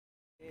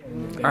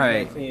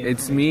Alright,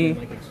 it's me,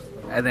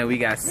 and then we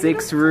got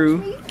 6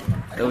 Rue,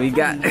 and we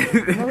got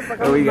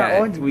we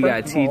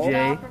got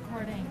TJ,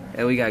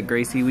 and we got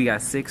Gracie, we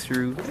got 6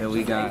 Rue, and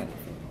we got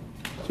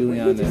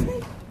Juliana.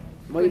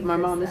 Wait, my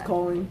mom is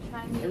calling.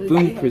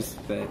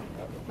 Bounperseth.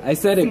 I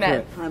said it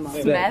correct.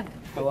 Smith.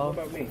 Hello?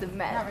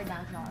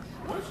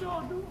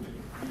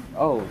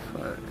 Oh,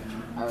 fuck.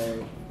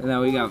 Alright. And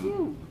now we got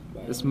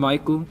this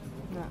Michael.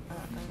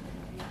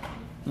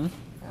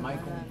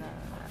 Michael.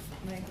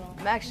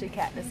 I'm actually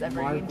Katniss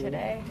Everdeen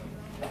today.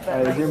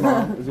 Is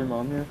your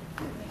mom here?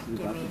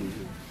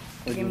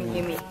 Give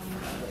me.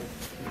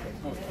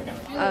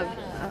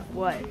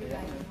 What?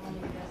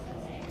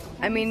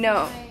 I mean,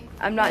 no.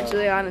 I'm not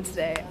Juliana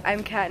today.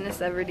 I'm Katniss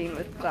Everdeen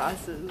with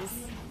glasses.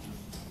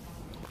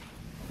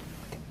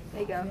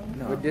 There you go.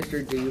 No. What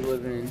district do you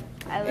live in?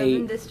 I live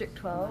in District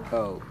 12.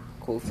 Oh,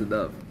 close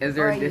enough. Is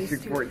there Or a I used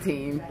District to.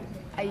 14?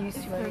 I used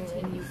to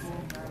 13.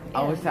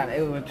 I was trying to,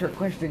 it was a trick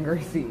question,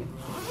 Gracie.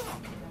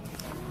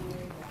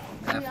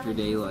 After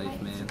day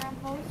life, man.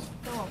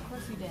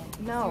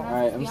 No.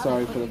 Alright, I'm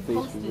sorry for the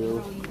face reveal,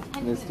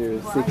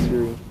 Mr. 6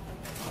 Rue.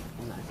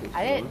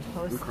 I didn't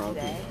post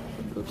today.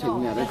 Go check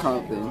me out at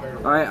Carlton.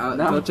 Alright,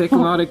 go check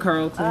him out at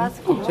Carlton. that's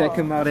cool. Check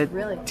him out at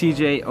Really?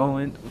 TJ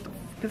Owens.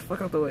 Get the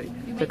fuck out the way.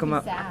 Check him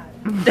out. Check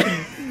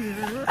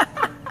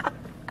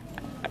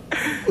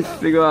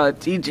him out at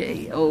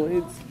TJ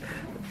Owens.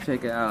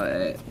 Check it out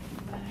at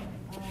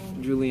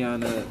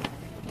Juliana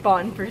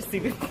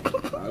Bounperseth.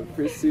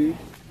 Bounperseth.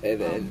 And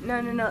then,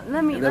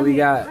 No. we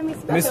got spell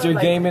Mr.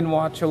 it. Game and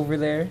Watch over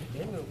there.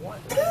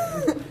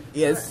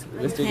 Yes,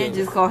 Mr. Can't Game.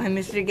 just call him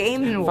Mr.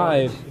 Game and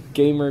 5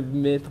 Gamer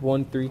Myth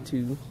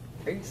 132.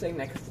 Are you saying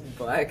that because he's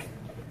black?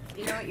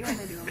 You know what you want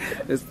to do?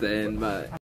 It's the end, but.